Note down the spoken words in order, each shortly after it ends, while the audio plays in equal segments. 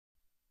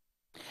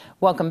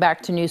Welcome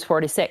back to News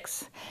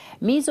 46.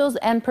 Measles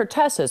and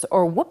pertussis,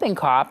 or whooping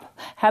cough,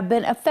 have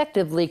been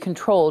effectively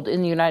controlled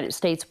in the United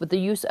States with the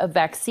use of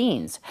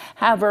vaccines.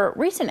 However,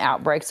 recent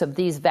outbreaks of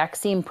these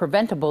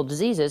vaccine-preventable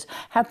diseases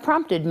have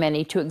prompted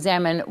many to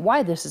examine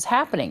why this is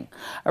happening.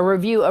 A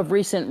review of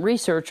recent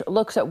research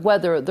looks at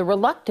whether the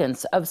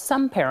reluctance of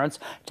some parents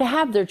to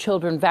have their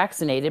children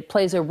vaccinated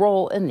plays a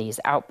role in these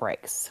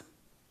outbreaks.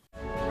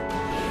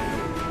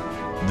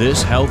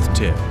 This health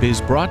tip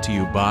is brought to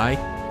you by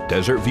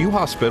Desert View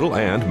Hospital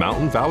and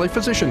Mountain Valley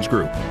Physicians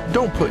Group.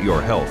 Don't put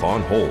your health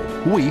on hold.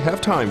 We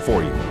have time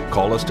for you.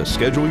 Call us to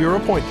schedule your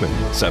appointment.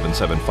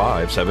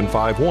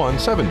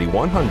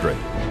 775-751-7100.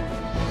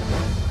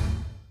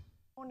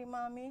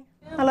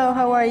 Hello,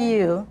 how are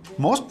you?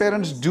 Most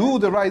parents do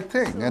the right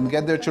thing and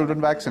get their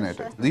children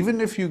vaccinated. Even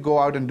if you go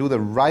out and do the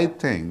right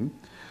thing,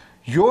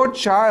 your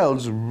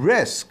child's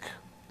risk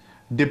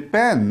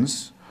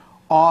depends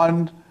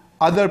on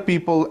other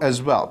people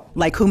as well.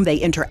 Like whom they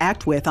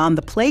interact with on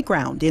the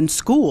playground, in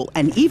school,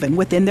 and even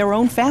within their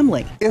own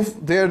family.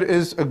 If there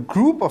is a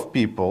group of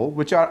people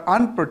which are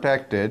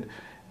unprotected,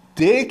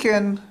 they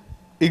can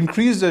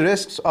increase the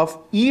risks of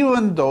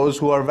even those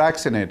who are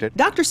vaccinated.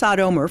 Dr.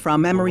 Saad Omer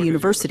from Emory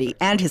University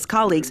and his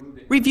colleagues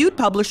reviewed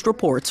published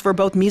reports for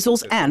both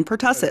measles and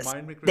pertussis.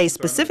 They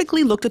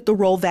specifically looked at the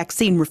role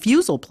vaccine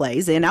refusal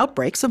plays in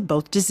outbreaks of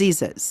both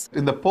diseases.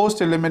 In the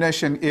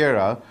post-elimination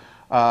era,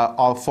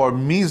 for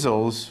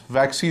measles,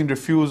 vaccine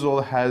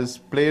refusal has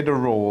played a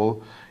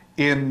role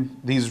in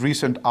these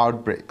recent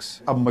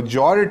outbreaks. A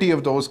majority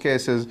of those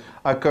cases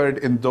occurred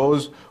in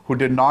those who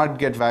did not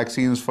get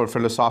vaccines for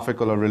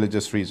philosophical or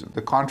religious reasons.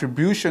 The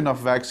contribution of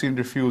vaccine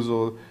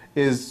refusal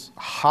is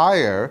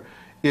higher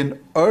in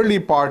early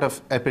part of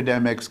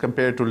epidemics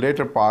compared to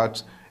later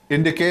parts,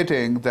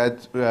 indicating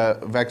that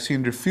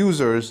vaccine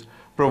refusers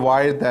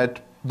provide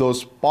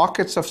those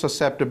pockets of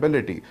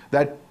susceptibility,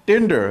 that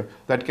tinder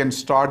that can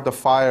start the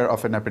fire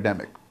of an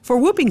epidemic. For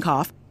whooping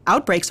cough,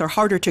 outbreaks are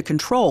harder to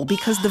control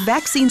because the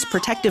vaccine's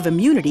protective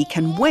immunity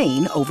can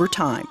wane over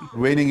time.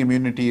 Waning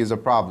immunity is a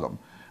problem.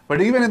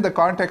 But even in the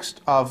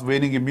context of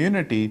waning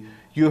immunity,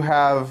 you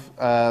have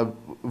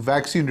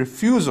vaccine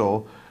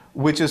refusal,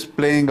 which is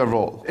playing a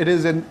role. It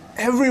is in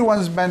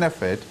everyone's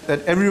benefit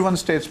that everyone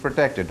stays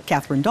protected.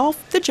 Catherine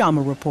Dolf, The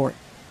JAMA Report.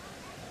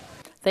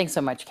 Thanks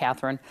so much,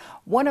 Catherine.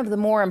 One of the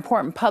more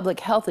important public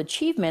health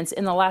achievements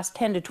in the last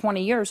 10 to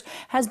 20 years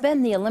has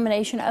been the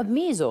elimination of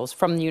measles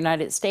from the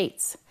United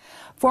States.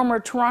 Former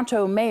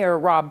Toronto Mayor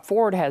Rob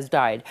Ford has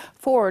died.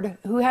 Ford,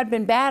 who had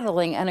been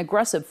battling an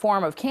aggressive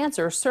form of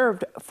cancer,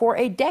 served for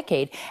a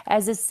decade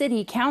as a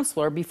city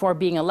councilor before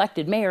being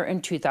elected mayor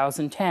in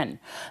 2010.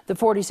 The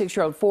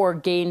 46-year-old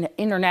Ford gained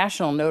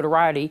international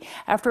notoriety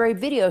after a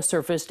video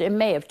surfaced in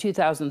May of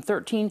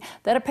 2013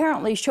 that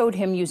apparently showed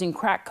him using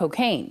crack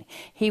cocaine.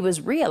 He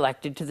was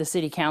re-elected to the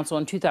city council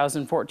in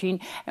 2014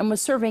 and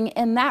was serving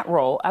in that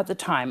role at the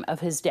time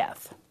of his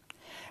death.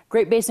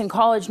 Great Basin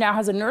College now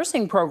has a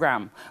nursing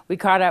program. We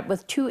caught up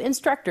with 2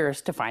 instructors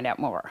to find out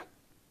more.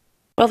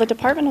 Well, the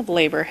Department of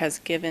Labor has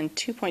given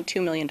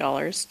 $2.2 million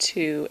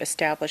to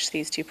establish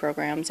these 2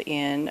 programs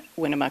in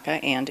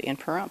Winnemucca and in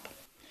Pahrump.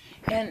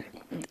 And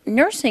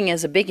nursing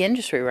is a big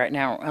industry right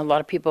now. A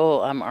lot of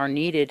people are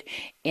needed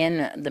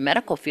in the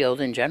medical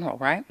field in general,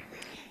 right?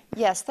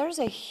 Yes, there's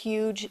a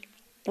huge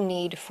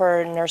need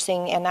for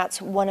nursing, and that's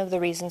one of the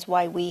reasons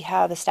why we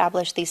have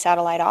established these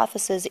satellite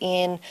offices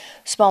in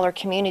smaller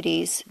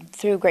communities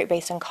through Great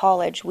Basin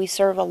College. We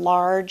serve a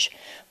large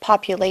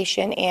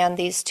population, and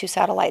these 2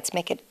 satellites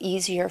make it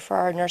easier for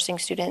our nursing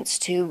students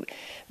to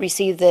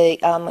receive the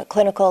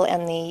clinical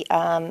and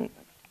the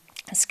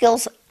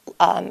skills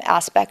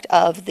aspect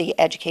of the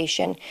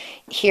education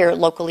here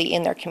locally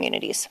in their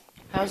communities.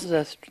 How's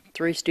the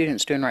 3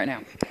 students doing right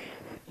now?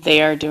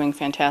 They are doing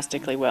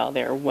fantastically well.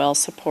 They are well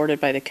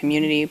supported by the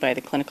community, by the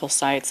clinical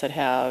sites that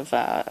have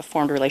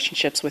formed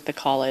relationships with the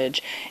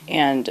college,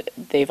 and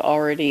they've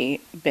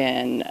already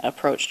been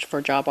approached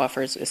for job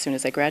offers as soon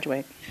as they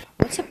graduate.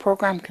 What's the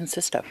program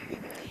consist of?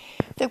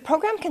 The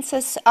program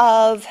consists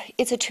of,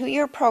 it's a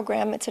 2-year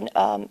program. It's an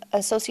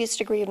associate's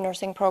degree of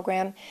nursing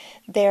program.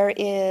 There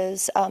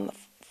is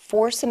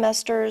 4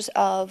 semesters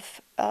of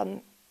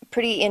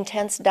pretty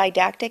intense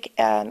didactic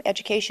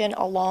education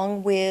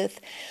along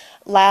with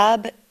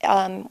lab,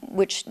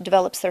 which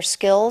develops their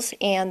skills,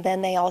 and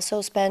then they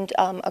also spend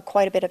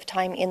quite a bit of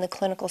time in the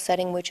clinical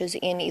setting, which is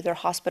in either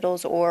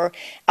hospitals or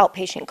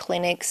outpatient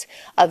clinics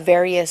of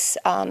various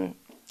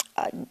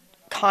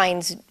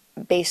kinds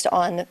based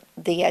on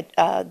the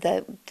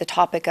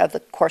topic of the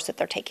course that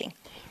they're taking.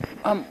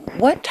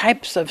 What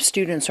types of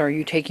students are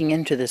you taking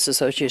into this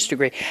associate's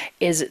degree?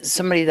 Is it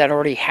somebody that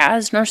already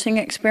has nursing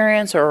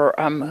experience, or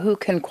who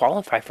can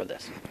qualify for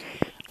this?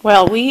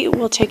 Well, we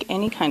will take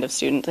any kind of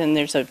student, and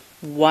there's a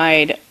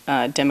wide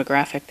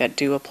demographic that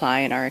do apply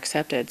and are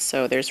accepted,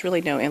 so there's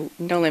really no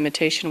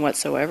limitation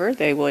whatsoever.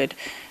 They would,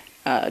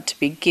 to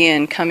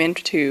begin, come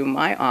into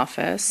my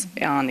office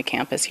on the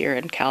campus here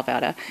in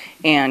Calvada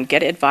and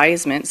get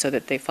advisement so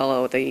that they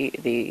follow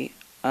the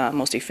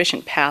most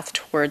efficient path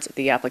towards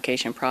the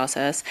application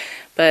process.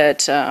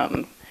 But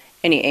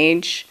any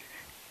age,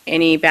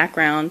 any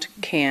background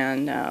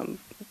can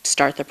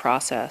start the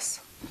process.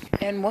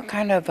 And what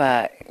kind of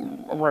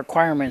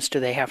requirements do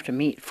they have to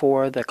meet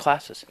for the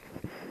classes?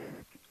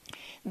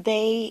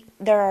 There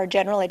are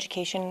general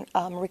education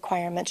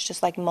requirements,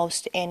 just like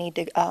most any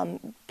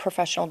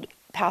professional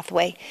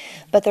pathway,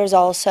 but there's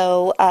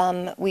also,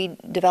 we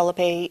develop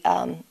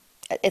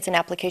it's an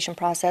application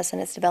process, and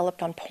it's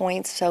developed on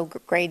points, so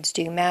grades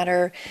do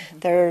matter.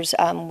 There's,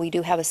 we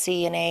do have a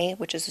CNA,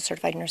 which is a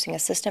Certified Nursing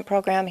Assistant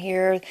program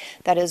here.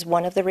 That is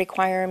one of the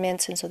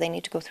requirements, and so they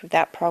need to go through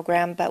that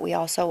program, but we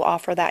also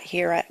offer that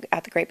here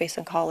at the Great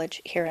Basin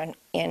College here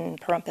in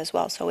Pahrump as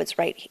well, so it's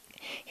right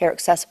here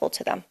accessible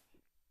to them.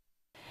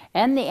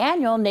 And the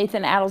annual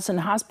Nathan Adelson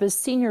Hospice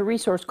Senior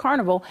Resource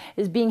Carnival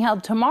is being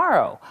held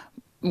tomorrow,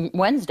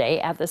 Wednesday,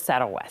 at the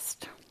Saddle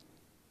West.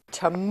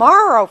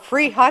 Tomorrow,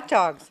 free hot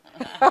dogs.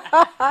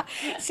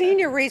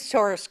 Senior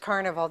Resource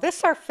Carnival. This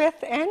is our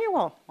 5th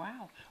annual.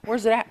 Wow.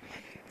 Where's it at?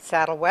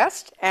 Saddle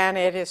West, and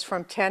it is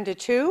from 10 to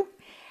 2.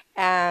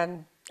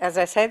 And as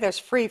I say, there's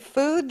free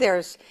food.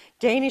 There's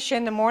Danish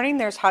in the morning.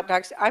 There's hot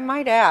dogs. I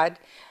might add,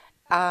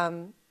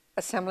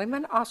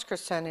 Assemblyman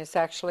Oscarson is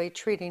actually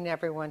treating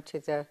everyone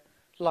to the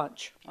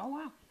lunch. Oh,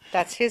 wow.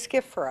 That's his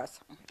gift for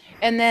us.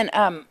 And then,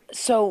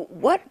 so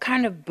what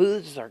kind of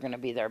booths are going to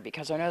be there?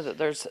 Because I know that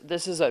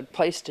this is a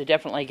place to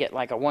definitely get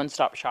like a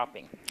one-stop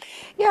shopping.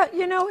 Yeah,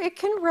 you know, it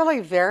can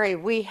really vary.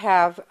 We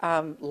have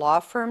law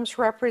firms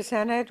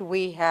represented.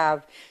 We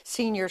have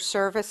senior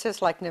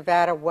services like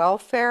Nevada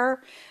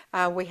Welfare.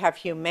 We have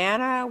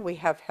Humana. We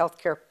have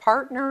Healthcare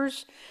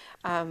Partners.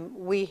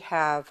 We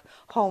have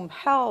home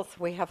health.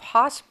 We have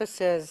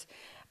hospices.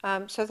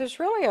 So there's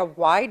really a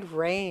wide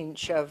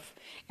range of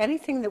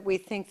anything that we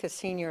think the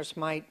seniors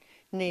might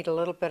need a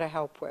little bit of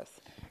help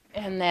with.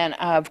 And then,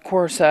 of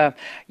course,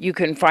 you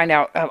can find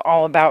out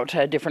all about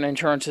different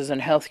insurances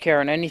and health care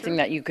and anything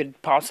that you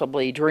could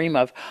possibly dream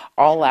of,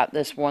 all at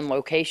this one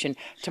location.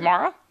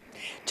 Tomorrow?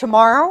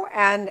 Tomorrow,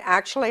 and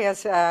actually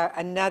as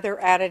another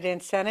added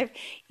incentive,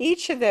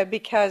 each of them,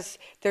 because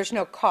there's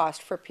no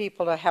cost for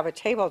people to have a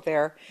table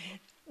there,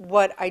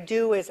 what I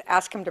do is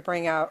ask them to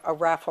bring a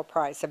raffle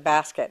prize, a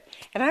basket.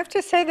 And I have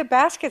to say the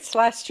baskets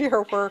last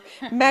year were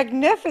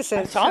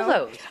magnificent. I saw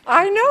those.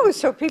 I know,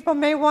 so people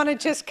may want to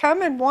just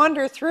come and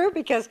wander through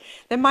because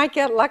they might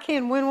get lucky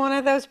and win one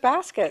of those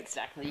baskets.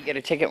 Exactly. You get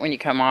a ticket when you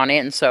come on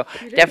in, so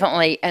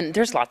definitely, and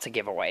there's lots of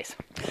giveaways.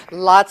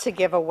 Lots of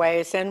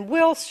giveaways, and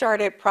we'll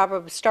start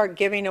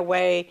giving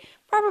away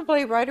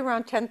probably right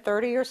around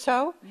 10:30 or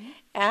so.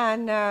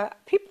 And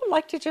people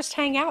like to just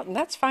hang out, and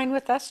that's fine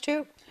with us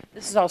too.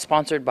 This is all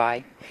sponsored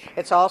by?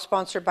 It's all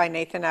sponsored by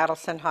Nathan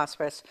Adelson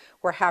Hospice.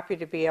 We're happy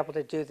to be able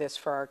to do this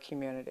for our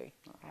community.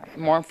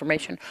 More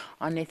information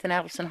on Nathan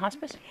Adelson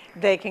Hospice?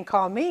 They can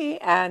call me,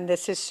 and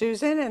this is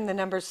Susan, and the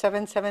number is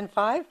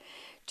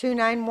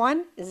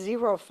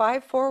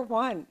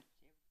 775-291-0541.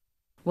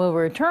 We'll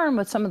return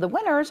with some of the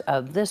winners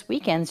of this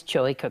weekend's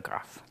chili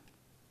cook-off.